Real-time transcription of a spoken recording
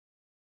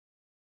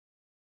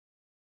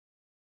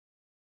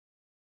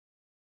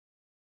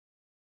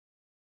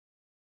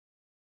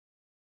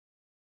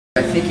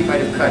I think he might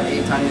have cut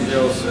Eitan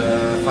Israel's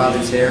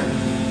father's hair.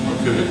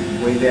 Okay.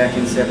 Way back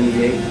in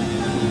 '78.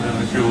 Man,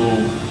 I feel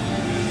old.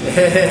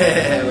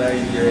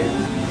 Larry's great.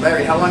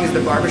 Larry, how long has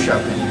the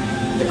barbershop been?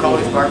 The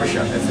college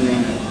barbershop, that's the name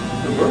of it.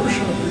 The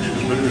barbershop actually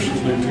has been here since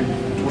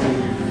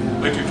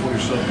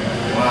 1927.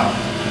 Wow.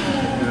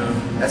 Yeah.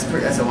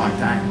 That's a long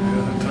time.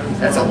 Yeah, time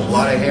That's a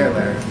lot of hair,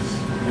 Larry.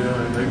 Yeah, I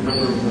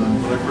remember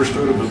when I first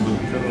started with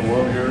kind of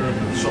long hair,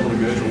 and some of the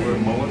guys were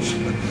wearing mullets.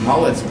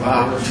 Mullets,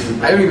 wow.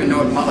 I don't even know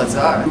what mullets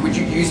are. Would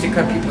you use to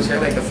cut people's hair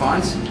like the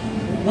Fonz?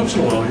 Once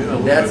in a while,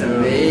 yeah. That's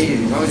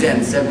amazing. When was that,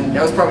 in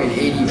that was probably in the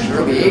 80s,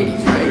 early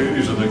 80s, right? The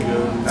 80s, I think,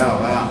 yeah. Oh,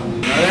 wow.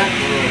 You know that?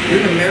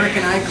 You're an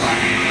American icon.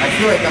 I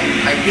feel like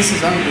this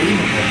is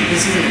unbelievable.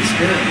 This is an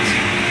experience.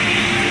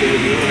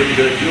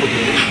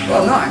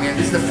 Well, no, I mean,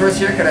 this is the first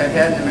haircut I've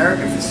had in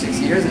America for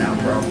 6 years now,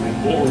 probably.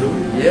 Oh,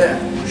 really?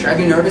 Yeah. Should I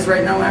be nervous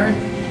right now, Larry?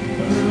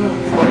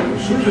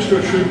 As soon as I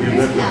start shaking,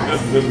 then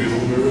be a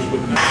little nervous,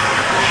 but...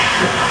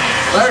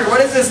 Larry,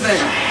 what is this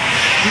thing?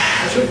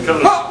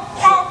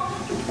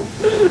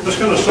 Just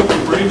kind of suck the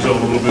brains out a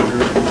little bit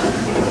here.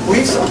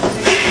 Please?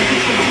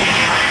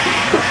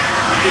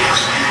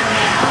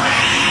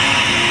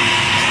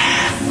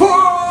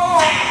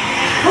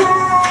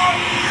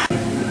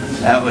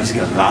 That was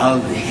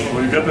gewaldig.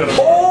 Well, you got that.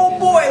 Oh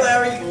boy,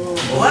 Larry!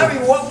 Larry,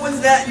 what was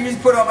that you just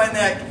put on my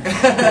neck?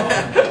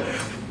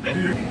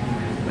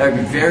 Larry,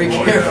 be very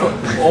careful.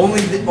 Yeah.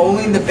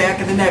 Only in the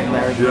back of the neck,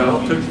 Larry. Yeah, I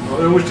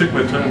always take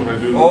my time when I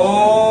do this.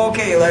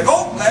 Okay, Larry.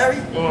 Oh,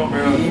 Larry! Oh,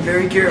 man. Be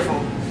very careful.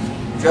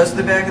 Just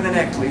the back of the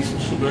neck, please.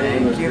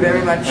 Thank you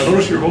very much. I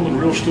notice you're holding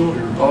real still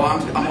here. Oh,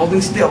 I'm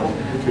holding still.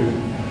 Okay.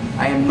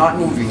 I am not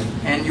moving,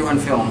 and you're on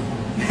film.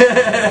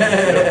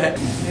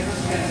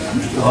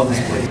 All this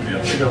place.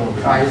 Yeah, I got one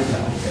there. Alright.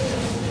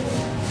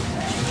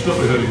 Step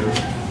ahead of here.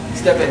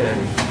 Step ahead.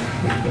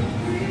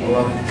 I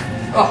love it.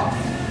 Oh.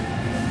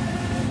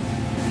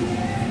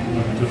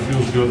 It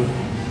feels good.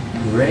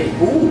 Great.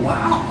 Ooh,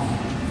 wow.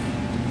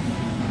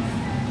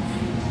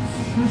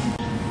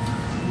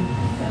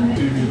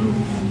 TV though.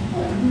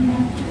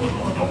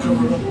 I'll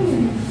cover it up.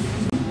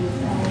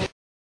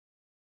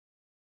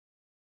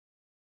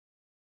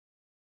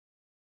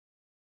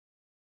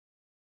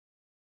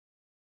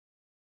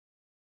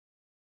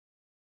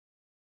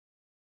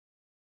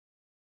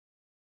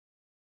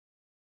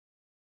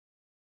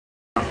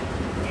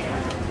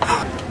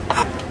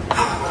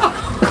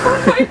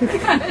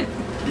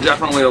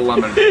 Definitely a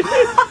lemon.